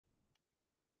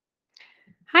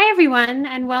Hi everyone,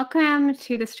 and welcome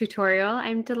to this tutorial.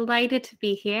 I'm delighted to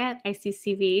be here at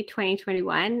ICCV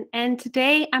 2021, and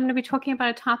today I'm going to be talking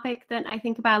about a topic that I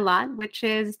think about a lot, which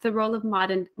is the role of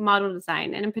model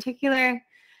design, and in particular,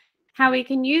 how we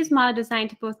can use model design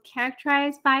to both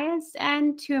characterize bias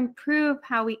and to improve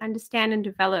how we understand and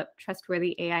develop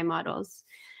trustworthy AI models.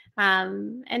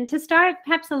 And to start,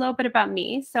 perhaps a little bit about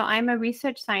me. So I'm a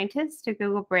research scientist at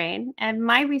Google Brain, and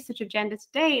my research agenda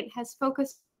to date has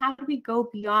focused on how do we go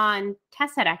beyond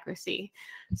test set accuracy.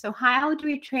 So how do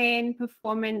we train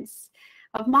performance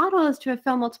of models to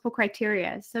fulfill multiple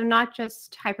criteria? So not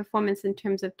just high performance in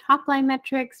terms of top-line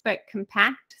metrics, but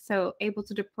compact, so able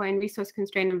to deploy in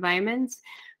resource-constrained environments,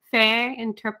 fair,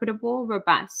 interpretable,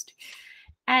 robust.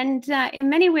 And in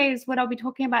many ways, what I'll be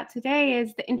talking about today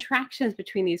is the interactions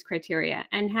between these criteria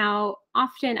and how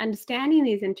often understanding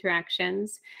these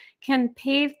interactions can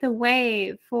pave the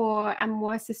way for a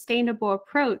more sustainable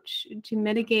approach to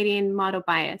mitigating model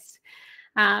bias.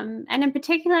 And in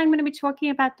particular, I'm going to be talking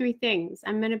about three things.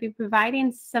 I'm going to be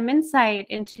providing some insight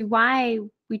into why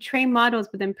we train models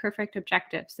with imperfect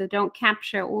objectives that don't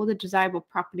capture all the desirable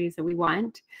properties that we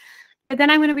want. But then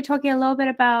I'm going to be talking a little bit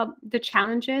about the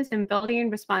challenges in building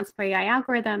responsible AI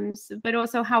algorithms, but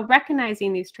also how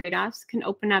recognizing these trade-offs can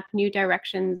open up new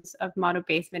directions of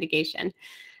model-based mitigation.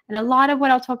 And a lot of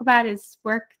what I'll talk about is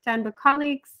work done with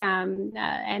colleagues,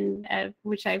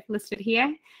 which I've listed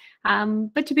here.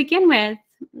 But to begin with,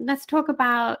 let's talk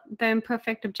about the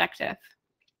imperfect objective.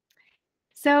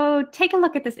 So take a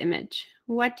look at this image.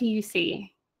 What do you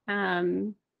see?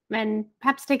 And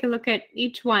perhaps take a look at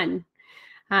each one.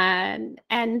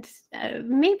 Maybe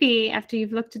after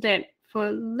you've looked at it for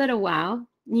a little while,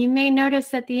 you may notice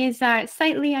that these are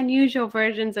slightly unusual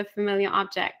versions of familiar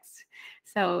objects.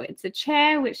 So it's a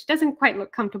chair, which doesn't quite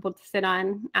look comfortable to sit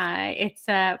on. It's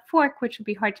a fork, which would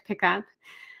be hard to pick up.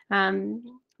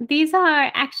 These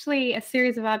are actually a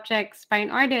series of objects by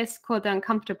an artist called The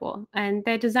Uncomfortable, and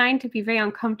they're designed to be very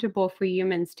uncomfortable for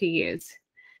humans to use.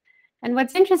 And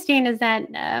what's interesting is that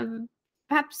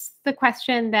perhaps the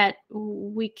question that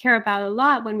we care about a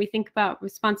lot when we think about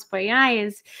responsible AI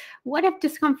is, what if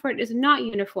discomfort is not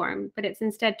uniform, but it's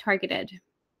instead targeted?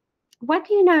 What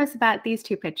do you notice about these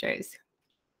two pictures?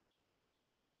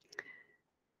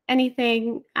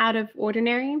 Anything out of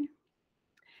ordinary?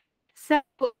 So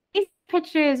these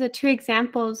pictures are two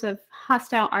examples of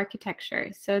hostile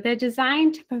architecture. So they're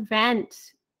designed to prevent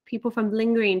people from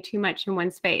lingering too much in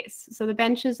one space. So the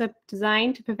benches are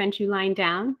designed to prevent you lying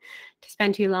down to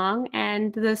spend too long,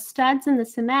 and the studs and the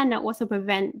cement are also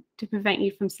to prevent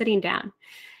you from sitting down.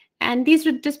 And these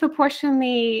would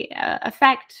disproportionately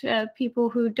affect people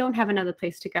who don't have another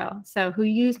place to go, so who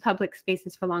use public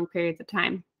spaces for long periods of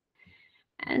time.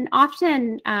 And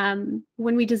often,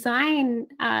 when we design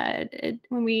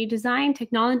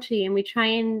technology and we try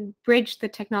and bridge the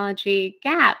technology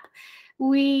gap,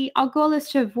 our goal is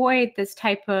to avoid this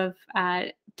type of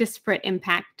disparate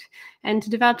impact and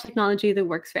to develop technology that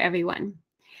works for everyone.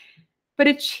 But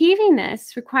achieving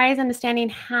this requires understanding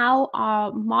how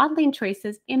our modeling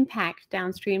choices impact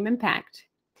downstream impact.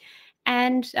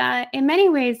 And in many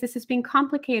ways, this has been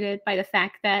complicated by the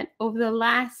fact that over the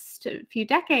last few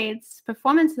decades,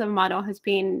 performance of the model has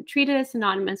been treated as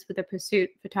synonymous with the pursuit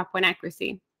for top-line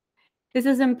accuracy. This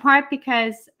is in part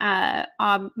because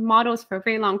our models for a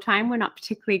very long time were not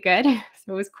particularly good.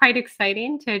 So it was quite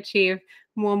exciting to achieve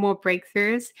more and more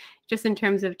breakthroughs just in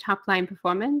terms of top-line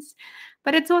performance.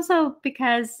 But it's also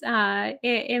because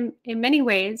in many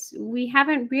ways, we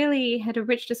haven't really had a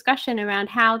rich discussion around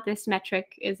how this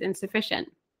metric is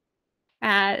insufficient.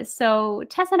 So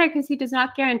test set accuracy does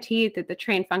not guarantee that the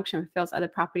trained function fulfills other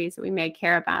properties that we may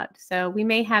care about. So we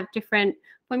may have different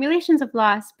formulations of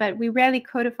loss, but we rarely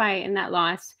codify in that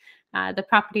loss the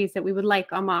properties that we would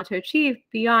like our model to achieve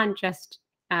beyond just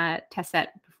test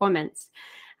set performance.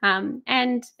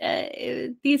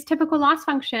 These typical loss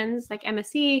functions like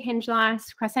MSE, hinge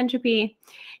loss, cross entropy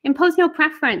impose no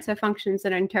preference of functions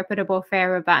that are interpretable,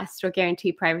 fair, robust, or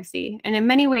guarantee privacy. And in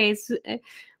many ways,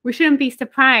 we shouldn't be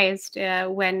surprised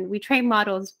when we train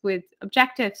models with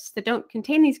objectives that don't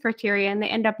contain these criteria and they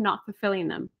end up not fulfilling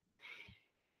them.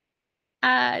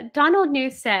 Donald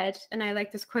Knuth said, and I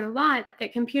like this quote a lot,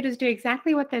 that computers do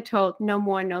exactly what they're told, no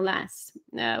more, no less.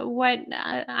 What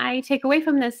I take away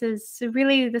from this is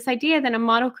really this idea that a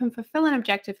model can fulfill an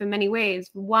objective in many ways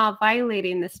while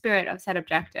violating the spirit of said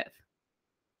objective.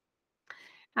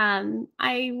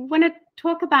 I want to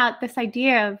talk about this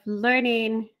idea of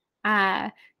learning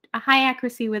a high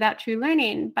accuracy without true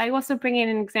learning by also bringing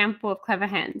an example of Clever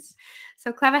Hans.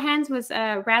 So Clever Hans was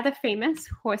a rather famous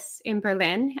horse in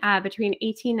Berlin between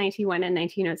 1891 and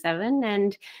 1907.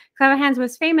 And Clever Hans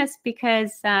was famous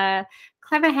because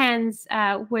Clever Hans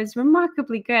was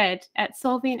remarkably good at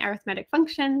solving arithmetic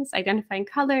functions, identifying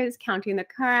colors, counting the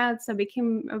crowds, so it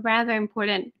became a rather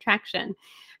important attraction.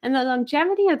 And the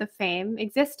longevity of the fame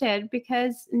existed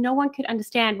because no one could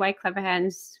understand why Clever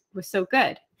Hans was so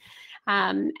good.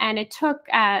 And it took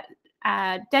a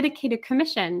dedicated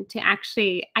commission to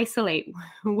actually isolate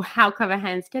how Clever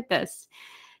Hans did this.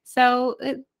 So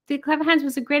the Clever Hans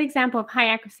was a great example of high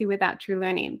accuracy without true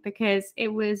learning, because it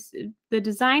was the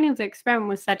design of the experiment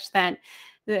was such that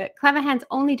the Clever Hans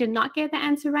only did not get the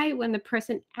answer right when the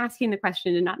person asking the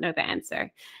question did not know the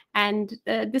answer. And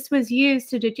this was used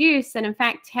to deduce that, in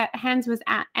fact, Hans was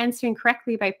answering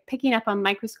correctly by picking up on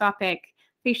microscopic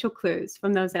facial clues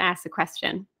from those that asked the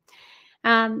question.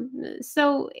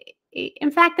 So,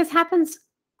 in fact, this happens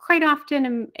quite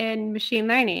often in machine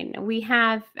learning. We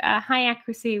have high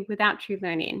accuracy without true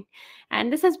learning.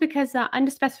 And this is because the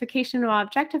underspecification of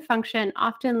objective function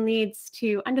often leads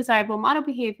to undesirable model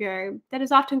behavior that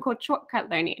is often called shortcut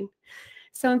learning.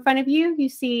 So in front of you, you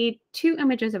see two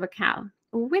images of a cow.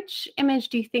 Which image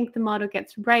do you think the model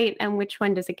gets right, and which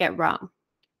one does it get wrong?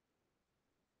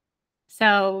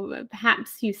 So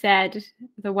perhaps you said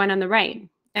the one on the right,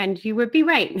 and you would be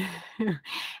right.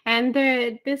 And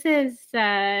this is,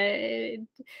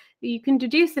 you can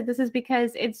deduce that this is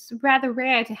because it's rather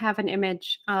rare to have an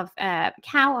image of a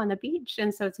cow on the beach.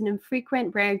 And so it's an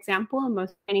infrequent, rare example in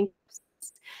most training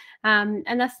purposes.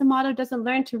 And thus the model doesn't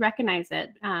learn to recognize it.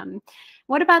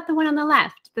 What about the one on the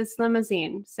left, this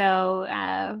limousine?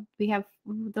 So we have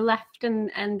the left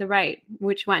and the right.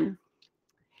 Which one?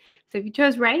 So if you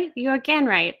chose right, you're again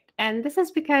right. And this is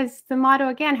because the model,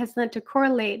 again, has learned to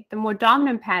correlate the more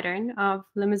dominant pattern of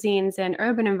limousines in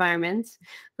urban environments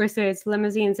versus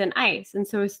limousines in ice. And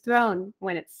so it's thrown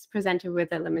when it's presented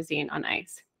with a limousine on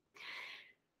ice.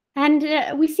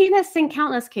 And we see this in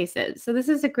countless cases. So this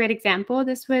is a great example.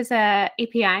 This was an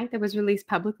API that was released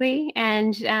publicly,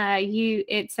 and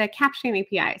it's a captioning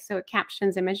API. So it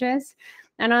captions images.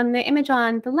 And on the image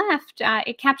on the left,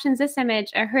 it captions this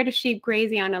image, a herd of sheep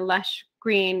grazing on a lush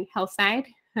green hillside,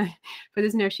 but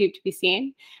there's no sheep to be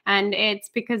seen. And it's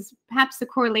because perhaps the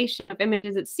correlation of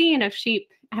images it's seen of sheep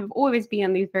have always been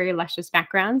in these very luscious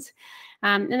backgrounds.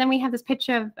 And then we have this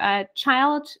picture of a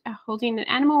child holding an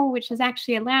animal, which is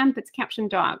actually a lamb, but it's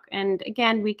captioned dog. And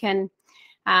again, we can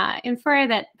infer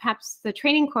that perhaps the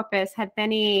training corpus had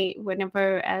many,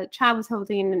 whenever a child was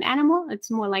holding an animal,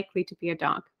 it's more likely to be a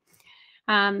dog.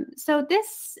 So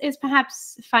this is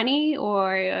perhaps funny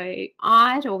or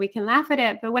odd, or we can laugh at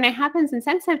it, but when it happens in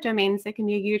sensitive domains, it can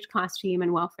be a huge cost to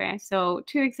human welfare. So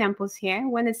two examples here.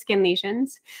 One is skin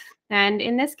lesions. And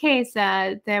in this case,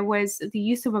 there was the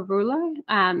use of a ruler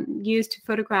used to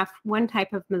photograph one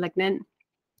type of malignant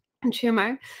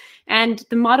tumor. And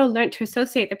the model learned to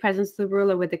associate the presence of the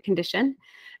ruler with the condition.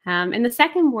 In the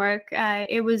second work,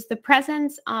 it was the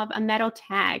presence of a metal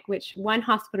tag, which one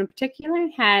hospital in particular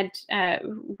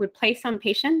would place on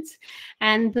patients.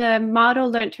 And the model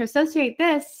learned to associate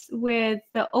this with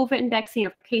the over-indexing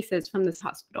of cases from this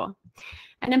hospital.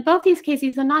 And in both these cases,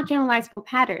 these are not generalizable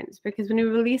patterns, because when we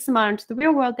release them out into the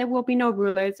real world, there will be no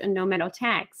rulers and no metal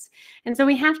tags. And so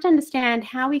we have to understand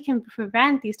how we can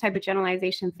prevent these type of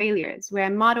generalization failures, where a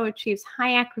model achieves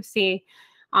high accuracy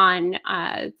on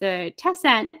the test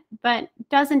set, but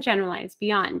doesn't generalize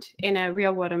beyond in a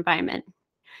real world environment.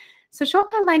 So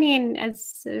shortcut learning,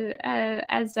 as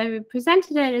I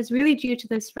presented it, is really due to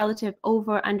this relative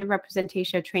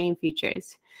over-underrepresentation of training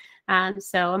features.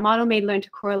 So a model may learn to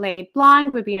correlate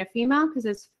blonde with being a female because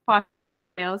there's far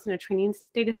males in a training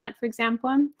data set, for example.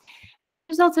 It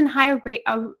results in higher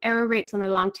error rates on the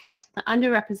long tail, the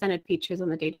underrepresented features on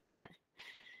the data.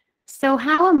 So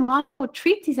how a model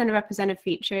treats these underrepresented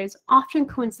features often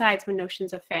coincides with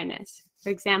notions of fairness. For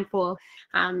example,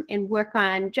 in work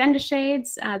on gender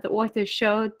shades, the authors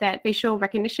showed that facial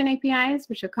recognition APIs,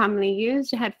 which are commonly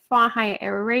used, had far higher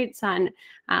error rates on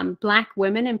Black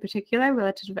women in particular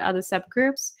relative to other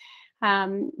subgroups.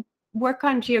 Work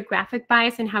on geographic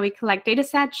bias and how we collect data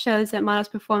sets shows that models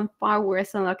perform far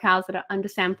worse in locales that are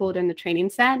undersampled in the training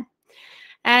set.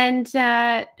 And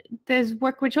there's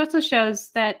work which also shows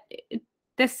that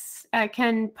this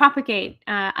can propagate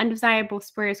undesirable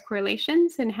spurious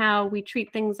correlations in how we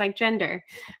treat things like gender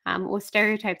or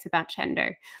stereotypes about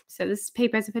gender. So this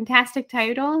paper is a fantastic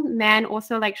title. Men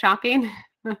also like shopping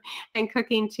and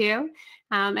cooking too.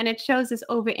 And it shows this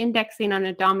over-indexing on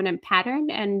a dominant pattern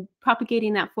and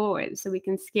propagating that forward so we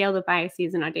can scale the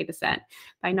biases in our data set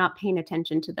by not paying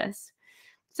attention to this.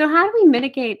 So how do we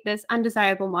mitigate this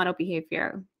undesirable model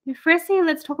behavior? Firstly,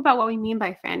 let's talk about what we mean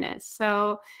by fairness.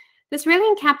 So this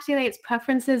really encapsulates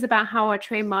preferences about how our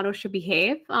trained model should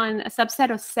behave on a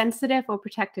subset of sensitive or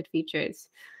protected features.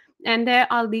 And there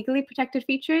are legally protected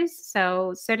features.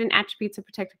 So certain attributes are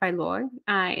protected by law.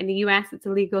 In the US, it's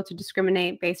illegal to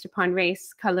discriminate based upon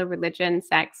race, color, religion,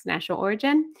 sex, national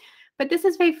origin. But this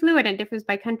is very fluid and differs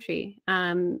by country.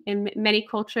 In many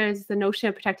cultures, the notion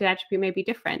of protected attribute may be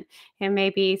different. It may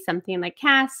be something like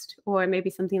caste, or maybe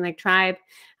something like tribe,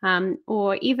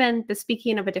 or even the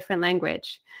speaking of a different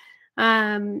language.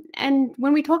 And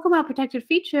when we talk about protected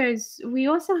features, we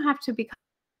also have to be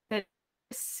that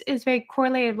this is very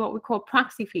correlated with what we call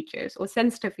proxy features or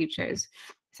sensitive features.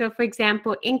 So for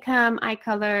example, income, eye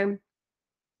color,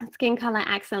 skin color,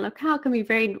 accent, locale can be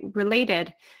very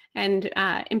related and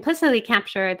implicitly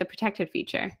capture the protected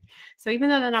feature. So even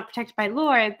though they're not protected by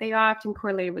law, they are often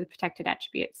correlated with protected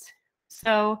attributes.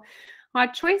 So our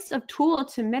choice of tool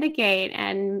to mitigate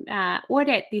and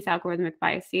audit these algorithmic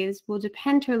biases will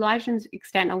depend to a large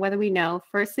extent on whether we know,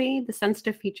 firstly, the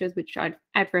sensitive features which are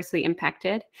adversely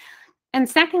impacted. And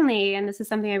secondly, and this is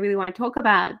something I really want to talk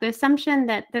about, the assumption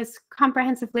that there's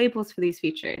comprehensive labels for these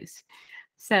features.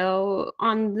 So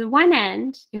on the one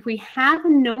end, if we have a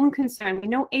known concern, we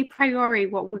know a priori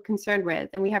what we're concerned with,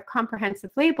 and we have comprehensive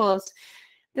labels,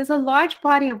 there's a large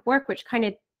body of work which kind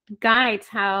of guides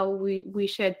how we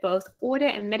should both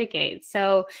audit and mitigate.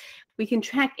 So we can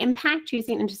track impact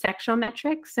using intersectional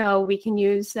metrics. So we can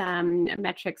use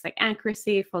metrics like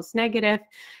accuracy, false negative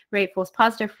rate, false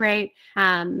positive rate.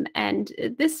 And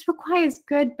this requires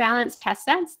good balanced test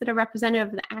sets that are representative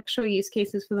of the actual use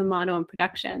cases for the model in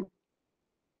production.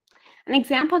 An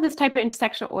example of this type of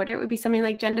intersectional audit would be something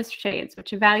like gender shades,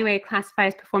 which evaluate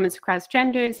classifies performance across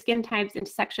genders, skin types,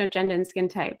 intersection of gender and skin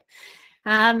type.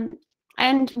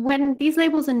 And when these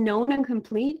labels are known and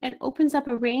complete, it opens up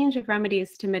a range of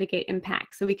remedies to mitigate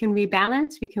impact. So we can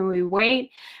rebalance, we can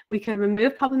reweight, we can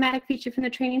remove problematic feature from the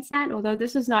training set, although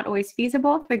this is not always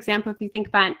feasible. For example, if you think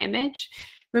about an image,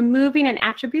 removing an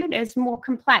attribute is more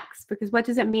complex because what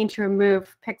does it mean to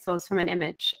remove pixels from an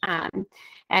image?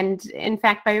 And in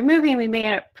fact, by removing, we may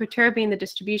end up perturbing the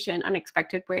distribution in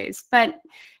unexpected ways. But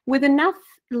with enough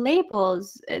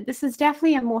labels, this is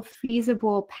definitely a more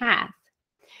feasible path.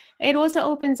 It also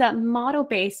opens up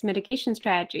model-based mitigation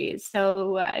strategies,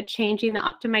 so changing the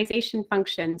optimization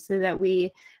function so that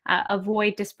we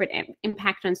avoid disparate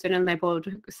impact on certain labeled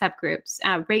subgroups,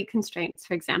 rate constraints,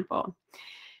 for example.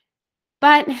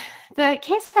 But the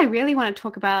case I really want to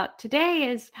talk about today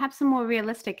is perhaps a more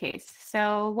realistic case.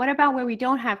 So what about where we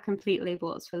don't have complete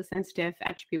labels for the sensitive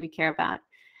attribute we care about?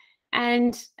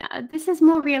 And this is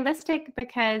more realistic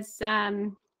because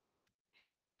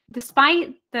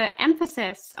despite the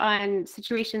emphasis on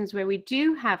situations where we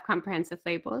do have comprehensive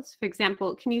labels, for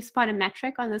example, can you spot a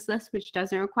metric on this list which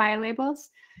doesn't require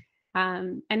labels?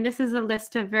 And this is a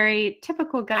list of very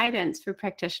typical guidance for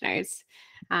practitioners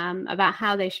about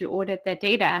how they should audit their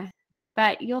data.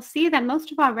 But you'll see that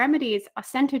most of our remedies are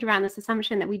centered around this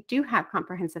assumption that we do have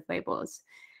comprehensive labels.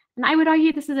 And I would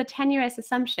argue this is a tenuous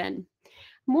assumption.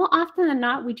 More often than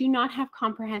not, we do not have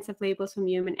comprehensive labels from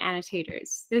human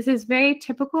annotators. This is very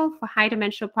typical for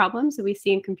high-dimensional problems that we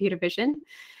see in computer vision.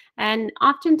 And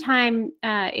oftentimes,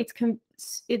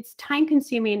 it's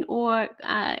time-consuming or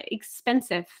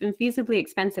expensive, and feasibly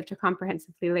expensive to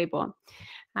comprehensively label.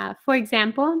 For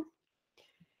example,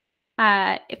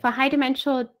 for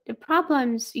high-dimensional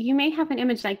problems, you may have an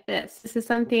image like this. This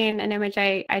is an image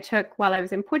I took while I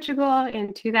was in Portugal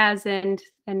in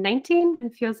 2019.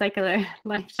 It feels like a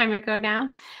lifetime ago now.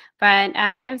 But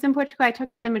I was in Portugal, I took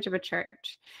an image of a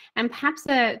church. And perhaps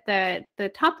the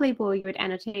top label you would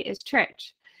annotate is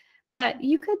church. But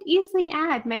you could easily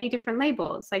add many different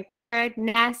labels like bird,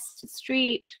 nest,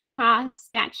 street, cross,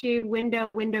 statue, window,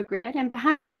 window grid, and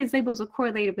perhaps these labels are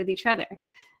correlated with each other.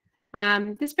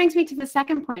 This brings me to the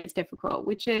second point that's difficult,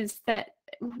 which is that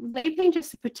labeling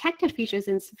just the protected features is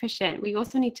insufficient. We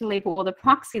also need to label all the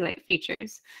proxy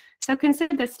features. So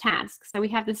consider this task. So we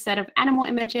have this set of animal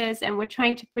images, and we're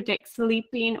trying to predict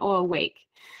sleeping or awake.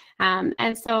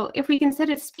 And so if we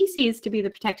consider species to be the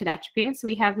protected attributes, so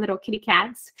we have little kitty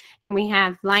cats, and we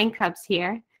have lion cubs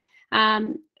here.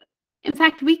 In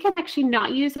fact, we can actually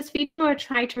not use this feature or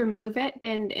try to remove it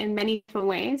in many different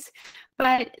ways.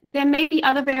 But there may be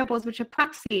other variables which are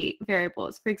proxy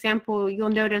variables. For example, you'll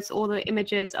notice all the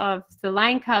images of the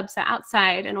lion cubs are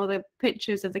outside and all the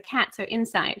pictures of the cats are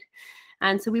inside.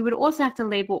 And so we would also have to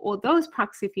label all those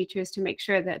proxy features to make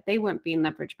sure that they weren't being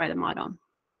leveraged by the model.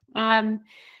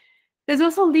 There's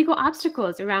also legal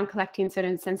obstacles around collecting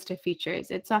certain sensitive features.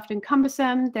 It's often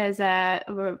cumbersome. There's a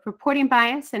reporting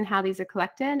bias in how these are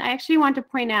collected. I actually want to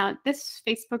point out this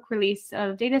Facebook release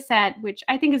of dataset, which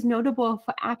I think is notable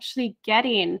for actually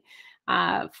getting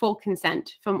full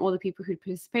consent from all the people who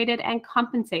participated and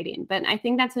compensating. But I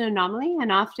think that's an anomaly.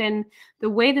 And often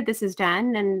the way that this is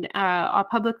done and our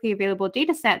publicly available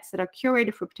data sets that are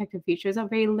curated for protected features are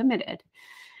very limited.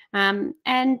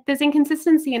 And there's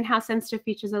inconsistency in how sensitive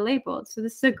features are labeled. So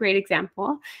this is a great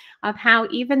example of how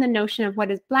even the notion of what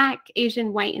is Black,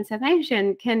 Asian, White, and South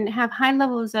Asian can have high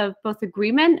levels of both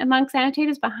agreement amongst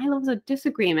annotators, but high levels of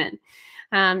disagreement.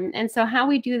 And so how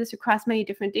we do this across many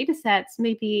different data sets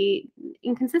may be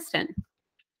inconsistent.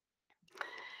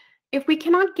 If we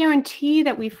cannot guarantee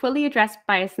that we fully addressed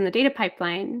bias in the data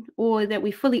pipeline or that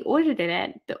we fully audited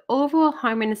it, the overall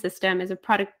harm in the system is a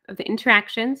product of the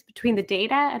interactions between the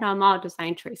data and our model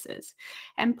design choices.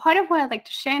 And part of what I'd like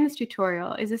to share in this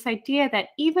tutorial is this idea that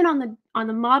even on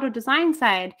the model design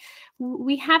side,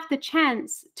 we have the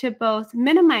chance to both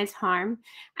minimize harm,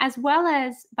 as well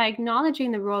as, by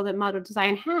acknowledging the role that model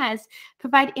design has,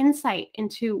 provide insight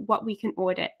into what we can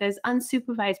audit. There's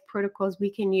unsupervised protocols we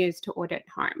can use to audit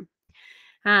harm.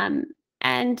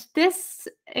 And this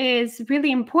is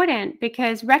really important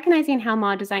because recognizing how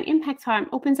model design impacts harm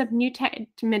opens up new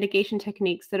mitigation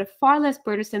techniques that are far less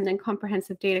burdensome than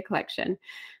comprehensive data collection,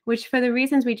 which, for the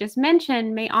reasons we just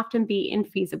mentioned, may often be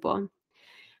infeasible.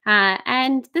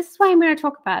 And this is what I'm going to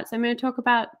talk about. So I'm going to talk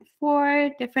about 4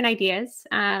 different ideas,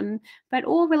 but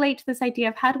all relate to this idea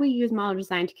of how do we use model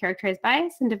design to characterize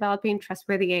bias in developing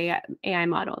trustworthy AI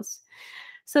models.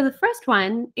 So the first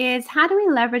one is, how do we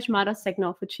leverage model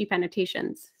signal for cheap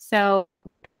annotations? So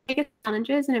the biggest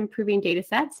challenges in improving data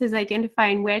sets is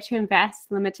identifying where to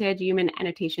invest limited human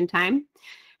annotation time.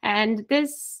 And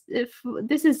this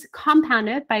is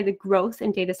compounded by the growth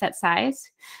in data set size.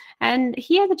 And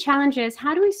here the challenge is,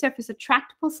 how do we surface a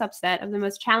tractable subset of the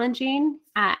most challenging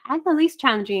and the least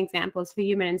challenging examples for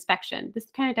human inspection?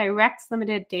 This kind of directs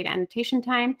limited data annotation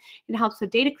time. It helps with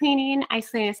data cleaning,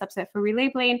 isolating a subset for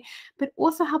relabeling, but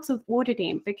also helps with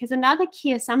auditing, because another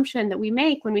key assumption that we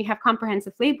make when we have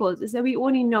comprehensive labels is that we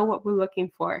already know what we're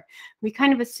looking for. We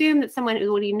kind of assume that someone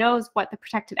already knows what the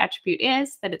protected attribute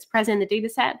is, that it's present in the data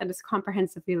set, that it's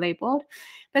comprehensively labeled.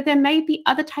 But there may be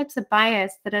other types of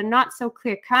bias that are not so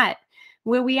clear-cut,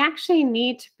 where we actually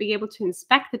need to be able to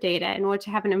inspect the data in order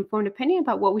to have an informed opinion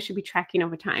about what we should be tracking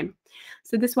over time.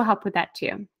 So this will help with that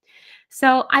too.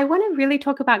 So I want to really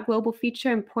talk about global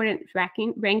feature important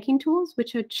ranking tools,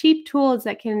 which are cheap tools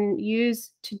that can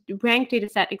use to rank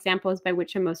dataset examples by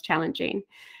which are most challenging.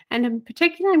 And in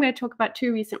particular, I'm going to talk about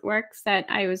 2 recent works that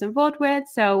I was involved with.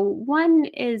 So one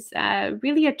is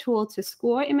really a tool to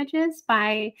score images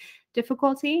by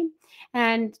difficulty.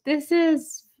 And this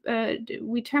is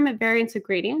we term it variance of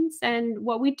gradients. And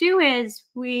what we do is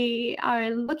we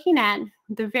are looking at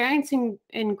the variance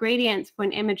in gradients for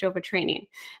an image over training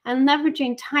and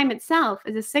leveraging time itself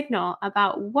as a signal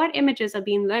about what images are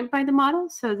being learned by the model.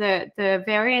 So the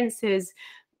variance is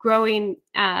growing,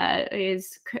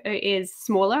 is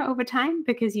smaller over time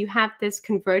because you have this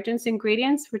convergence in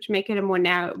gradients, which make it a more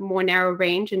narrow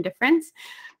range in difference.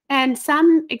 And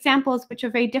some examples which are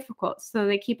very difficult. So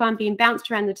they keep on being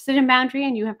bounced around the decision boundary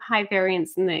and you have high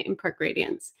variance in the input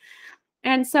gradients.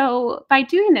 And so by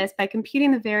doing this, by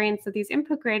computing the variance of these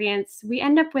input gradients, we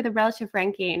end up with a relative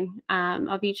ranking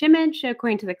of each image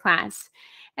according to the class.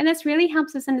 And this really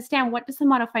helps us understand, what does the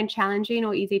model find challenging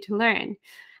or easy to learn?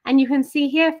 And you can see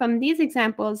here from these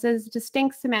examples, there's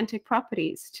distinct semantic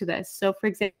properties to this. So for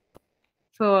example,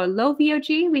 for low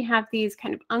VOG, we have these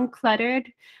kind of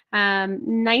uncluttered,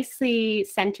 nicely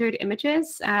centered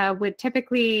images with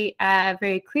typically a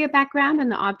very clear background,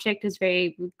 and the object is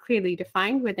very clearly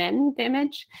defined within the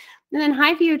image. And then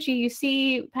high VOG, you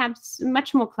see perhaps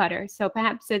much more clutter. So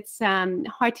perhaps it's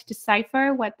hard to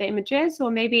decipher what the image is, or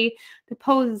maybe the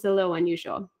pose is a little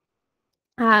unusual.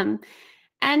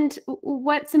 And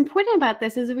what's important about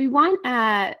this is we want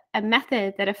a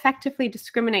method that effectively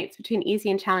discriminates between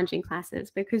easy and challenging classes,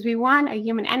 because we want a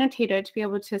human annotator to be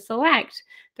able to select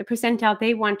the percentile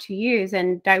they want to use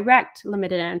and direct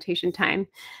limited annotation time.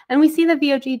 And we see the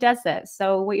VOG does this.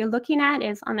 So what you're looking at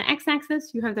is, on the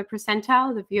x-axis, you have the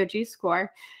percentile, the VOG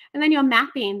score, and then you're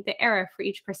mapping the error for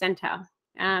each percentile.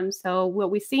 So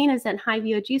what we've seen is that high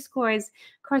VOG scores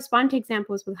correspond to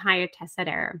examples with higher test set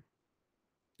error.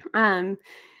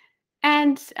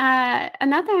 And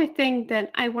another thing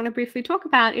that I want to briefly talk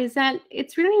about is that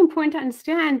it's really important to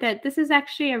understand that this is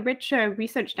actually a richer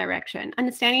research direction,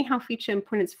 understanding how feature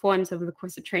importance forms over the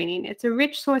course of training. It's a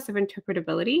rich source of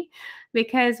interpretability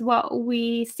because what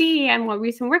we see and what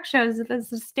recent work shows is that there's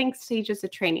distinct stages of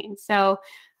training. So,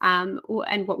 and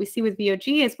what we see with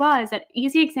VOG as well is that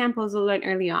easy examples will learn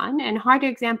early on and harder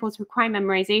examples require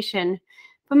memorization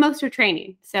for most of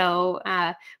training. So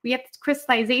we have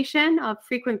crystallization of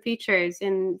frequent features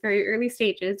in very early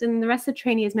stages, and the rest of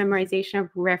training is memorization of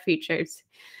rare features.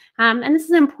 And this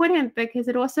is important because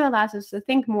it also allows us to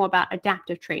think more about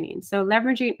adaptive training. So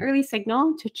leveraging early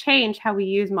signal to change how we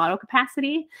use model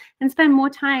capacity and spend more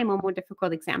time on more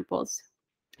difficult examples.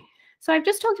 So I've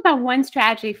just talked about one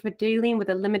strategy for dealing with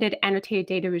a limited annotated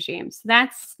data regime. So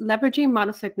that's leveraging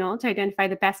model signal to identify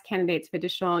the best candidates for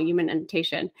additional human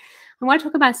annotation. I want to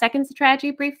talk about a second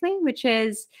strategy briefly, which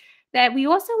is that we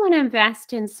also want to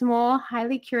invest in small,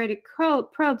 highly curated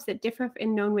probes that differ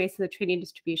in known ways to the training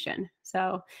distribution.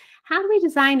 So how do we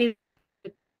design these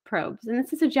probes? And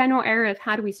this is a general area of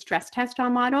how do we stress test our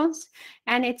models.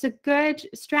 And it's a good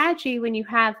strategy when you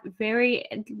have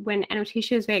when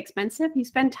annotation is very expensive, you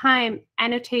spend time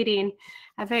annotating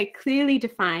a very clearly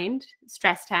defined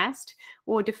stress test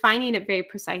or defining it very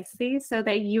precisely so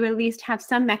that you at least have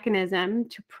some mechanism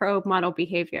to probe model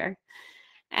behavior.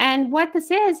 And what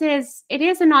this is it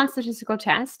is a non-statistical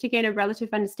test to gain a relative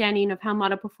understanding of how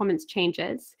model performance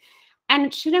changes. And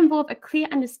it should involve a clear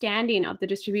understanding of the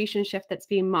distribution shift that's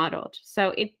being modeled.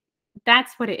 So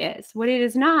that's what it is. What it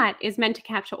is not is meant to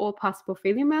capture all possible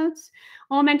failure modes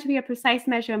or meant to be a precise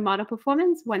measure of model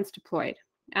performance once deployed.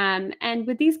 And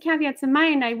with these caveats in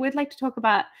mind, I would like to talk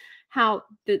about how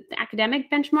the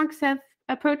academic benchmarks have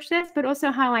approached this, but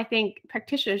also how I think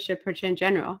practitioners should approach it in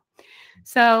general.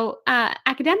 So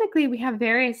academically, we have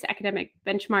various academic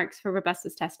benchmarks for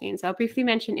robustness testing. So I'll briefly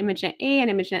mention ImageNet A and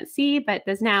ImageNet C, but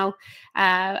there's now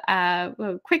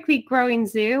a quickly growing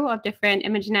zoo of different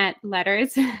ImageNet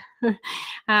letters.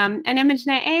 And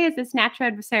ImageNet A is this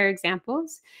natural adversarial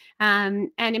examples,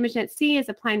 and ImageNet C is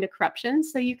applying to corruption.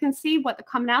 So you can see what the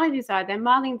commonalities are. They're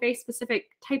modeling very specific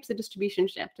types of distribution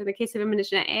shift. In the case of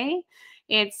ImageNet A,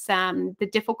 it's the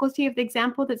difficulty of the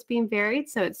example that's being varied.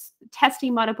 So it's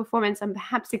testing model performance on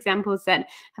perhaps examples that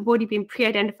have already been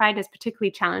pre-identified as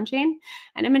particularly challenging.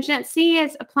 And ImageNet C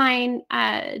is applying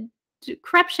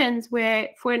corruptions where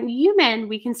for a human,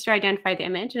 we can still identify the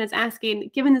image. And it's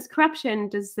asking, given this corruption,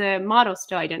 does the model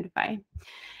still identify?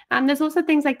 There's also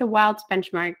things like the WILDS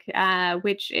benchmark,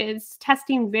 which is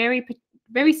testing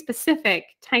very specific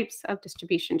types of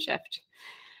distribution shift.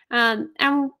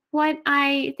 And what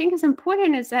I think is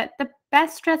important is that the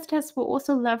best stress tests will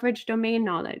also leverage domain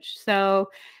knowledge. So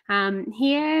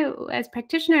here, as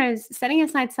practitioners, setting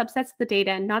aside subsets of the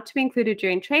data not to be included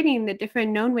during training, the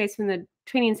different known ways from the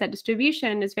training set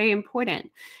distribution is very important.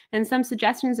 And some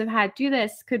suggestions of how to do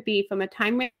this could be from a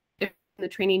time range from the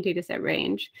training dataset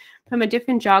range, from a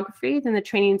different geography than the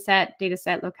training set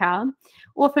dataset locale,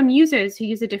 or from users who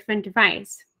use a different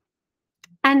device.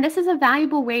 And this is a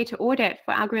valuable way to audit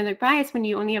for algorithmic bias when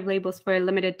you only have labels for a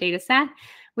limited data set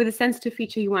with a sensitive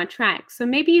feature you want to track. So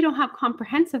maybe you don't have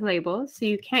comprehensive labels, so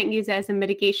you can't use it as a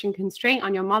mitigation constraint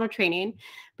on your model training.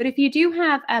 But if you do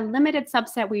have a limited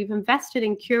subset where you've invested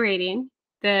in curating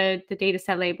the data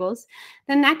set labels,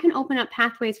 then that can open up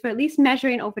pathways for at least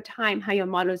measuring over time how your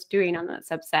model is doing on that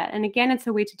subset. And again, it's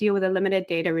a way to deal with a limited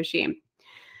data regime.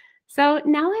 So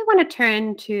now I want to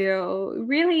turn to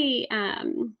really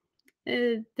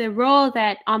the role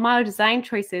that our model design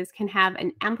choices can have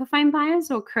an amplifying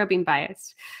bias or curbing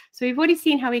bias. So we've already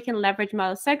seen how we can leverage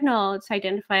model signal to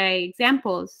identify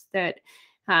examples that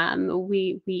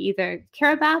we either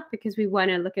care about because we want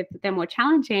to look at them more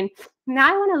challenging.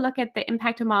 Now I want to look at the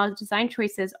impact of model design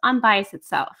choices on bias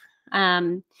itself.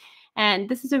 And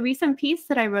this is a recent piece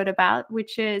that I wrote about,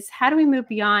 which is how do we move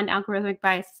beyond algorithmic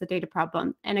bias as a data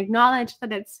problem and acknowledge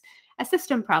that it's a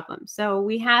system problem. So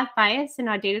we have bias in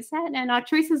our data set, and our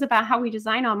choices about how we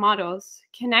design our models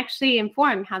can actually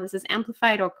inform how this is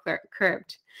amplified or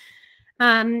curbed.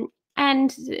 And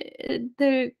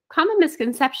the common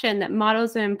misconception that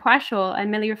models are impartial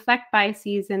and merely reflect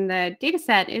biases in the data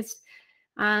set is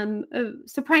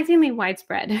surprisingly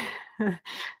widespread.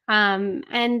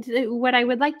 And what I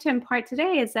would like to impart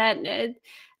today is that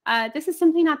this is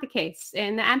simply not the case.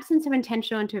 In the absence of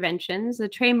intentional interventions, the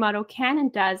trained model can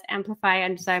and does amplify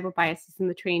undesirable biases in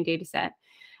the training data set.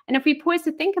 And if we pause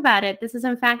to think about it, this is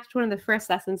in fact one of the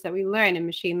first lessons that we learn in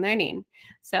machine learning.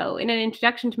 So in an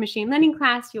introduction to machine learning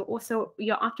class, you're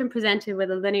often presented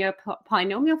with a linear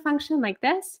polynomial function like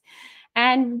this.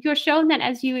 And you're shown that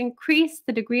as you increase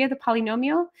the degree of the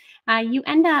polynomial, you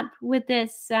end up with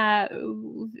this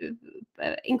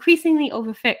increasingly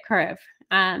overfit curve.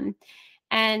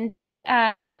 And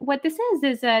what this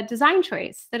is a design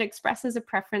choice that expresses a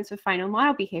preference for final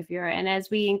model behavior. And as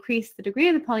we increase the degree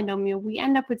of the polynomial, we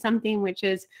end up with something which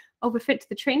is overfit to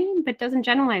the training, but doesn't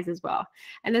generalize as well.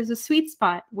 And there's a sweet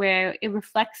spot where it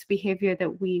reflects behavior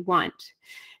that we want.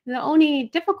 The only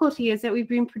difficulty is that we've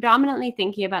been predominantly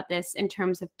thinking about this in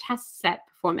terms of test set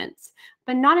performance,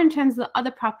 but not in terms of the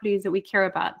other properties that we care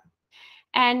about.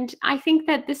 And I think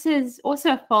that this is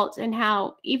also a fault in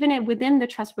how, even within the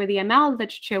trustworthy ML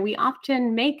literature, we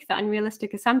often make the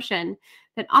unrealistic assumption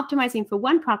that optimizing for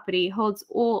one property holds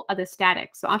all other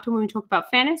static. So often when we talk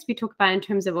about fairness, we talk about it in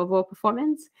terms of overall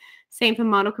performance. Same for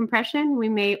model compression. We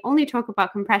may only talk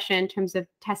about compression in terms of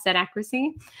test set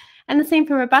accuracy. And the same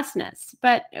for robustness.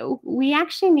 But we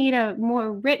actually need a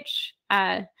more rich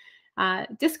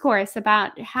discourse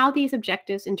about how these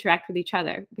objectives interact with each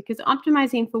other, because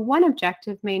optimizing for one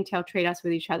objective may entail trade-offs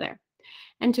with each other.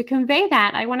 And to convey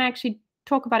that, I want to actually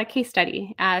talk about a case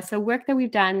study. So work that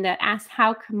we've done that asks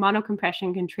how model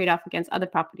compression can trade off against other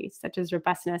properties, such as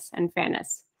robustness and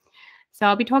fairness. So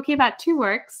I'll be talking about two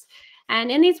works. And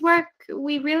in these work,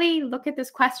 we really look at this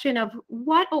question of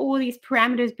what are all these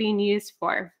parameters being used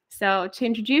for? So to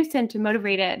introduce and to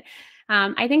motivate it,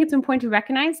 I think it's important to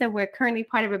recognize that we're currently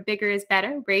part of a bigger is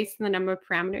better race in the number of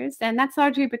parameters. And that's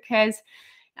largely because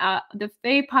the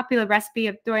very popular recipe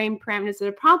of throwing parameters at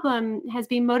a problem has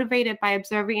been motivated by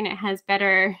observing it has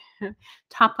better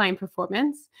top-line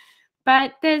performance.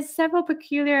 But there's several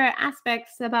peculiar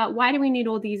aspects about why do we need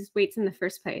all these weights in the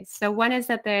first place. So one is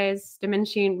that there's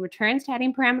diminishing returns to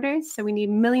adding parameters. So we need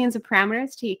millions of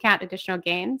parameters to eke out additional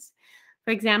gains. For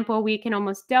example, we can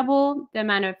almost double the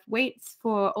amount of weights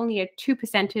for only a 2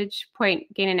 percentage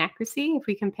point gain in accuracy if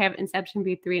we compare Inception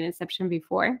V3 and Inception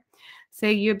V4. So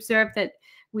you observe that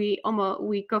we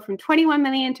go from 21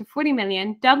 million to 40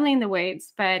 million, doubling the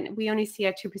weights, but we only see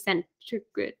a 2%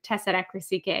 test set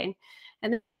accuracy gain.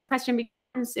 And the question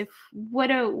becomes, what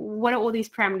are all these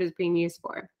parameters being used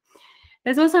for?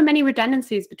 There's also many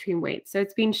redundancies between weights. So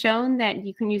it's been shown that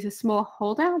you can use a small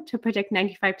holdout to predict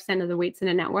 95% of the weights in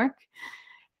a network.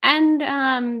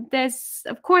 And there's,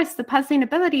 of course, the puzzling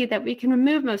ability that we can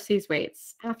remove most of these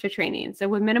weights after training, so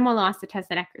with minimal loss to test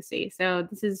that accuracy. So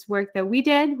this is work that we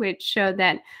did, which showed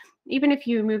that even if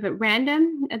you remove at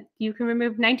random, you can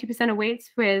remove 90% of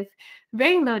weights with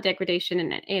very low degradation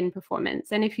in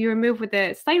performance. And if you remove with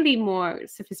a slightly more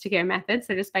sophisticated method,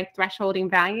 so just by thresholding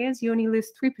values, you only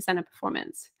lose 3% of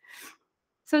performance.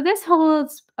 So this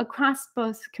holds across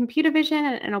both computer vision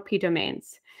and NLP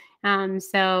domains.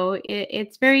 So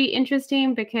it's very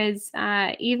interesting because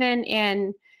even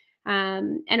in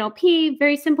NLP,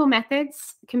 very simple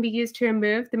methods can be used to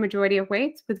remove the majority of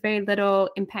weights with very little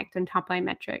impact on top-line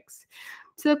metrics.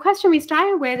 So the question we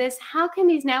started with is, how can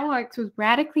these networks with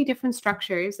radically different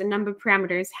structures and number of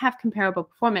parameters have comparable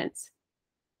performance?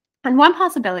 And one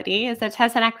possibility is that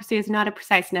test set accuracy is not a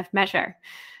precise enough measure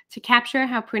to capture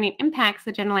how pruning impacts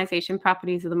the generalization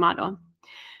properties of the model.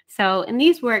 So in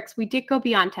these works, we did go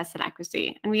beyond test set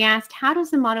accuracy, and we asked, how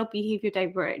does the model behavior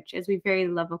diverge as we vary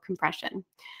the level of compression,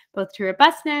 both to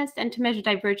robustness and to measure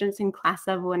divergence in class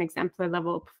level and exemplar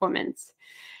level performance?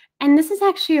 And this is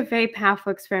actually a very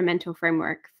powerful experimental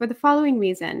framework for the following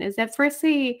reason, is that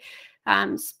firstly,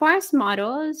 sparse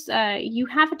models, you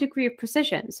have a degree of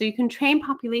precision. So you can train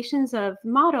populations of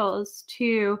models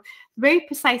to very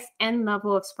precise n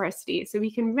level of sparsity. So we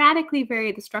can radically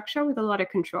vary the structure with a lot of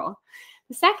control.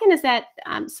 The second is that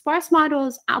sparse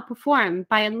models outperform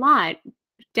by a lot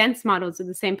dense models of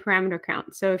the same parameter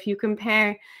count. So if you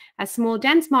compare a small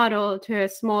dense model to a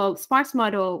small sparse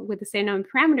model with the same number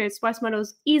of parameters, sparse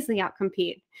models easily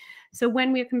outcompete. So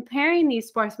when we're comparing these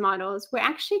sparse models, we're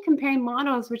actually comparing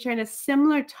models which are in a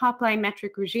similar top-line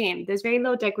metric regime. There's very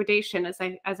low degradation, as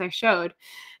I showed.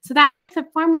 So that's a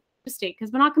far more interesting,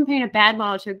 because we're not comparing a bad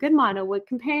model to a good model. We're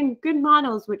comparing good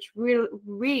models which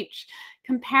reach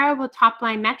comparable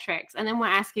top-line metrics, and then we're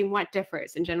asking what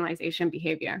differs in generalization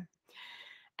behavior.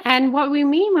 And what we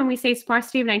mean when we say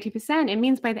sparsity of 90%, it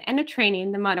means by the end of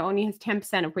training, the model only has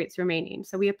 10% of weights remaining.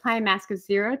 So we apply a mask of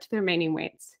 0 to the remaining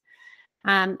weights.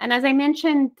 And as I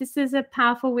mentioned, this is a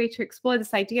powerful way to explore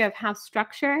this idea of how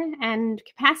structure and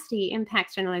capacity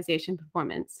impacts generalization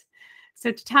performance.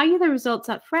 So to tell you the results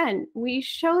up front, we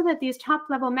show that these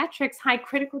top-level metrics hide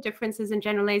critical differences in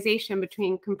generalization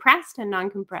between compressed and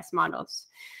non-compressed models.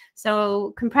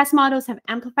 So compressed models have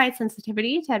amplified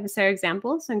sensitivity to adversarial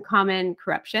examples and common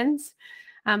corruptions.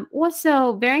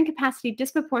 Also, varying capacity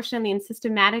disproportionately and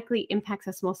systematically impacts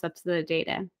a small subset of the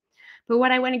data. But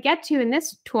what I want to get to in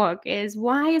this talk is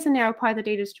why is a narrow part of the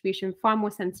data distribution far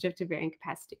more sensitive to varying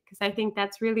capacity? Because I think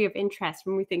that's really of interest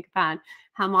when we think about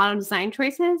how model design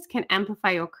choices can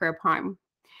amplify or curb harm.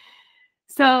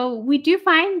 So we do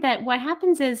find that what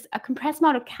happens is a compressed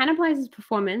model cannibalizes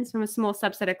performance from a small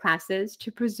subset of classes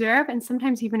to preserve and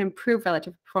sometimes even improve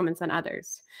relative performance on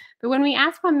others. But when we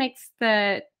ask what makes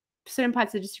the certain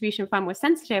parts of the distribution far more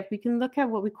sensitive, we can look at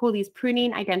what we call these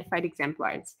pruning identified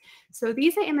exemplars. So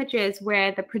these are images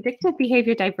where the predicted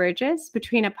behavior diverges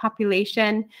between a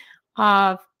population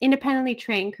of independently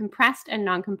trained compressed and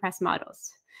non-compressed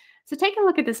models. So take a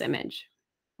look at this image.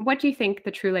 What do you think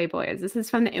the true label is? This is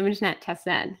from the ImageNet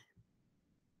testnet.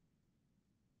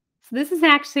 So this is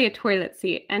actually a toilet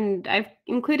seat, and I've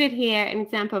included here an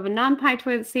example of a non-pi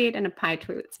toilet seat and a pi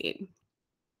toilet seat.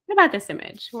 What about this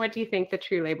image? What do you think the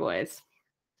true label is?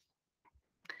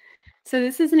 So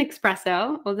this is an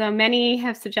espresso, although many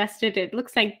have suggested it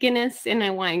looks like Guinness in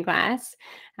a wine glass,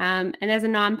 and there's a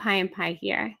non-pi and pi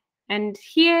here. And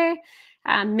here,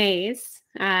 maize,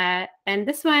 and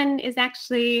this one is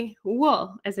actually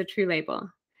wool as a true label.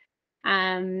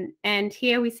 And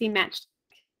here we see matched.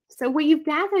 So what you've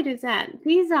gathered is that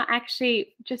these are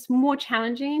actually just more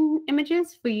challenging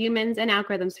images for humans and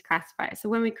algorithms to classify. So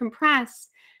when we compress,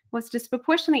 what's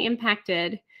disproportionately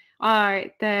impacted are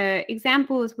the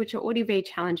examples which are already very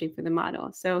challenging for the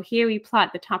model. So here we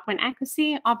plot the top one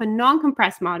accuracy of a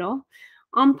non-compressed model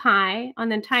on pi on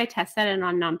the entire test set and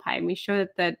on non-pi. And we show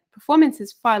that the performance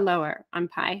is far lower on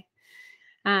pi.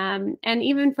 And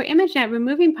even for ImageNet,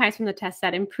 removing pi from the test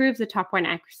set improves the top one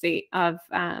accuracy of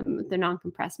the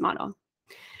non-compressed model.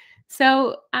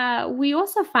 So we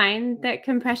also find that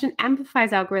compression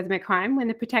amplifies algorithmic harm when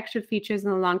the protected features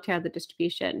in the long tail of the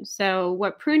distribution. So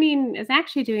what pruning is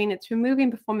actually doing, it's removing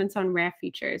performance on rare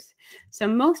features. So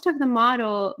most of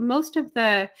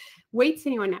the weights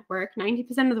in your network,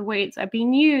 90% of the weights are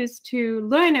being used to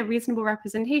learn a reasonable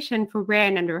representation for rare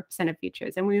and underrepresented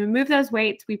features. And we remove those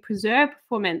weights, we preserve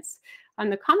performance on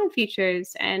the common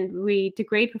features, and we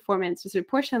degrade performance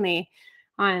disproportionately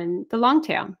on the long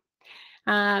tail.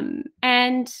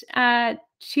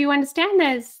 To understand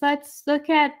this, let's look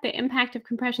at the impact of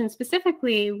compression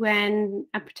specifically when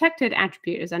a protected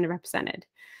attribute is underrepresented.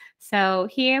 So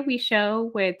here we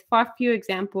show with far fewer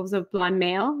examples of blonde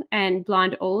male and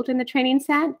blonde old in the training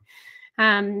set,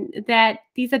 that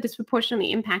these are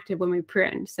disproportionately impacted when we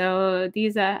prune. So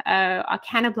these are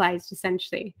cannibalized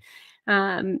essentially.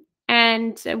 And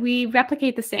we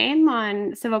replicate the same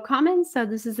on civil comments. So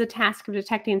this is the task of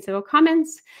detecting civil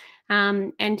comments.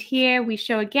 And here we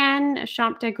show again a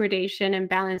sharp degradation and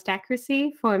balanced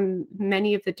accuracy for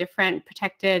many of the different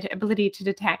protected ability to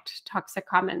detect toxic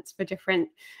comments for different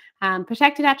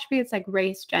protected attributes like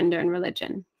race, gender, and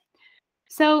religion.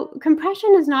 So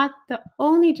compression is not the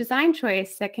only design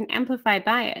choice that can amplify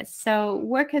bias. So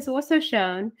work has also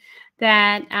shown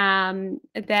that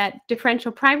that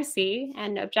differential privacy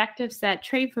and objectives that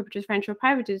trade for differential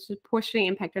privacy disproportionately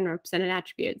impact underrepresented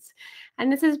attributes.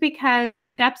 And this is because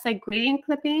steps like gradient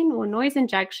clipping or noise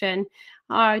injection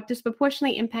are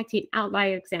disproportionately impacting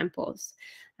outlier examples.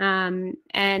 And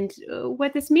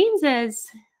what this means is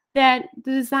that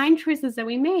the design choices that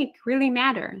we make really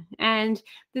matter. And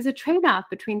there's a trade-off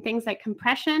between things like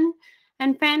compression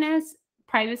and fairness,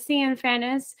 privacy and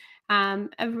fairness,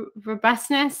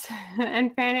 robustness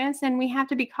and fairness. And we have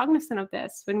to be cognizant of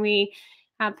this when we,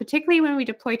 particularly when we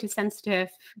deploy to sensitive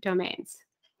domains.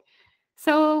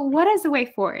 So what is the way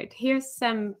forward? Here's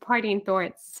some parting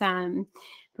thoughts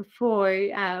before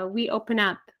we open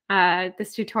up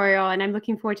this tutorial, and I'm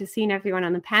looking forward to seeing everyone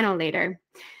on the panel later.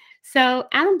 So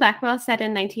Alan Blackwell said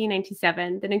in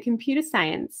 1997 that in computer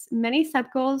science, many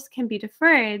subgoals can be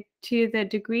deferred to the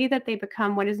degree that they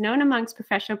become what is known amongst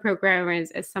professional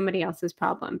programmers as somebody else's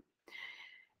problem.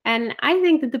 And I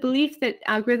think that the belief that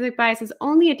algorithmic bias is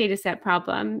only a dataset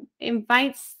problem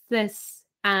invites this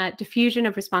diffusion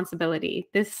of responsibility,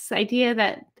 this idea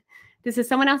that this is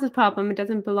someone else's problem, it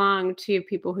doesn't belong to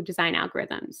people who design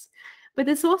algorithms. But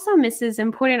this also misses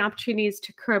important opportunities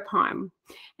to curb harm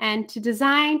and to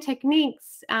design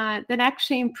techniques that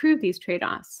actually improve these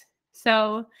trade-offs.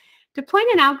 So deploying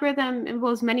an algorithm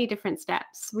involves many different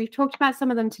steps. We've talked about some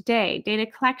of them today: data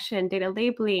collection, data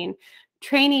labeling,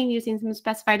 training using some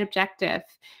specified objective,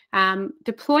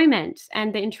 deployment,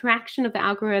 and the interaction of the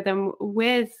algorithm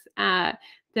with the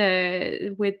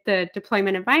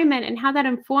deployment environment, and how that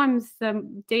informs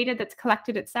the data that's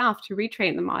collected itself to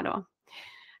retrain the model.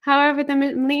 However, the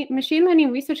machine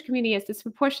learning research community has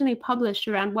disproportionately published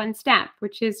around one step,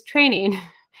 which is training.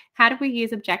 How do we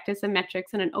use objectives and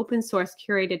metrics in an open source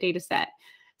curated data set?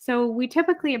 So we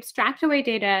typically abstract away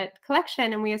data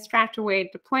collection and we abstract away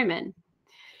deployment.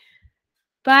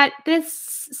 But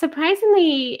this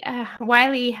surprisingly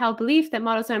widely held belief that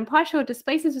models are impartial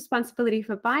displaces responsibility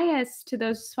for bias to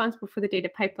those responsible for the data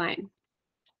pipeline.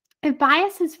 If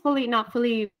bias is not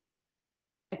fully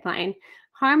pipeline,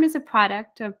 harm is a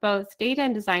product of both data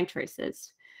and design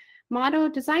choices. Model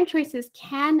design choices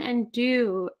can and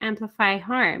do amplify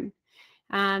harm.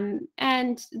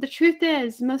 And the truth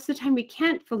is, most of the time we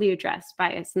can't fully address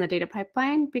bias in the data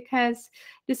pipeline because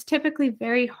it's typically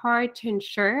very hard to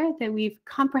ensure that we've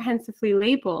comprehensively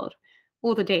labeled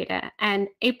all the data. And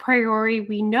a priori,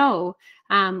 we know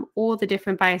all the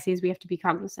different biases we have to be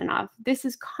cognizant of. This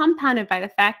is compounded by the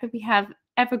fact that we have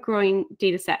ever-growing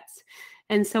data sets.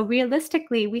 And so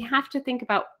realistically, we have to think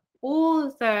about all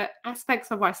the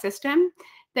aspects of our system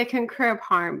that can curb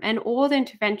harm and all the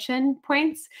intervention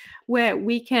points where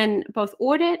we can both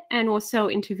audit and also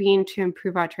intervene to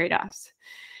improve our trade-offs.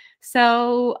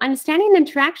 So understanding the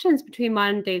interactions between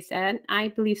modern data, I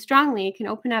believe strongly, can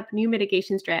open up new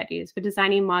mitigation strategies for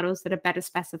designing models that are better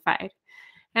specified.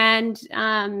 And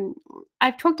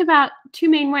I've talked about two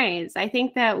main ways. I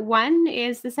think that one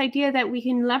is this idea that we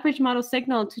can leverage model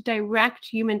signal to direct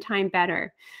human time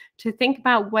better, to think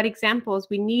about what examples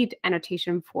we need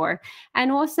annotation for,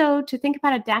 and also to think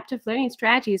about adaptive learning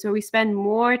strategies where we spend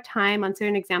more time on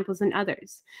certain examples than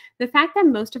others. The fact that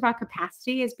most of our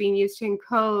capacity is being used to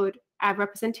encode a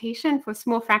representation for a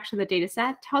small fraction of the data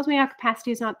set tells me our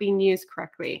capacity is not being used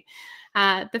correctly.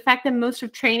 The fact that most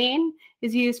of training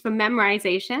is used for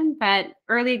memorization, but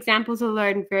early examples are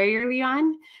learned very early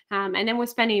on, and then we're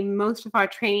spending most of our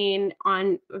training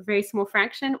on a very small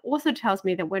fraction also tells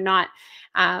me that we're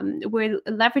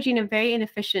leveraging a very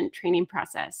inefficient training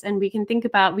process. And we can think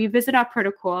about, revisit our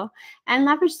protocol and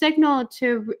leverage signal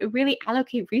to really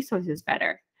allocate resources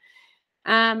better.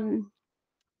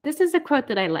 This is a quote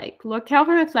that I like. Lord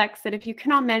Kelvin reflects that if you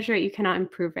cannot measure it, you cannot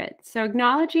improve it. So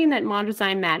acknowledging that model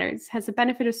design matters has the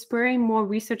benefit of spurring more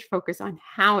research focus on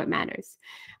how it matters,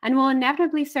 and will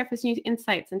inevitably surface new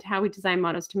insights into how we design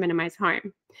models to minimize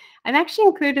harm. I've actually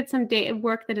included some data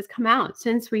work that has come out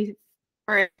since we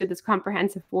did this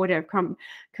comprehensive order of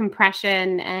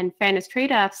compression and fairness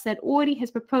trade-offs that already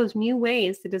has proposed new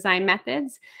ways to design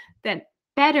methods that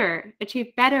achieve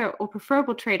better or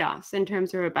preferable trade-offs in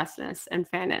terms of robustness and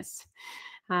fairness.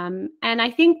 And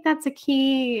I think that's a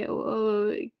key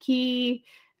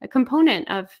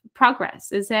component of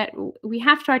progress, is that we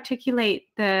have to articulate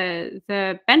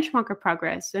the benchmark of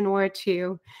progress in order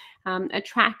to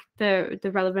attract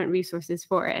the relevant resources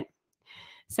for it.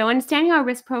 So understanding our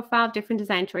risk profile of different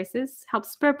design choices helps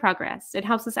spur progress. It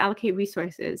helps us allocate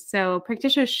resources. So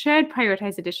practitioners should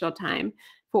prioritize additional time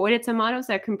for audits and models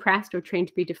that are compressed or trained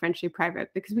to be differentially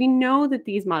private, because we know that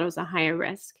these models are higher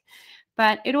risk.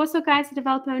 But it also guides the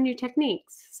development of new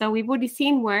techniques. So we've already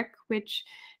seen work which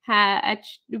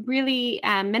really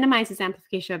minimizes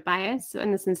amplification of bias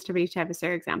and the sensitivity to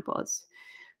adversarial examples.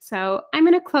 So I'm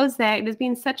going to close there. It has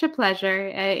been such a pleasure.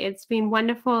 It's been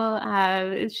wonderful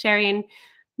sharing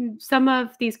some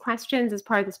of these questions as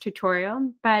part of this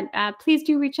tutorial, but please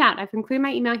do reach out. I've included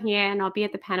my email here and I'll be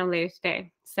at the panel later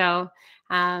today. So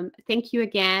thank you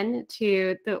again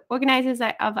to the organizers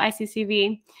of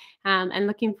ICCV and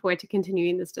looking forward to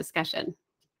continuing this discussion.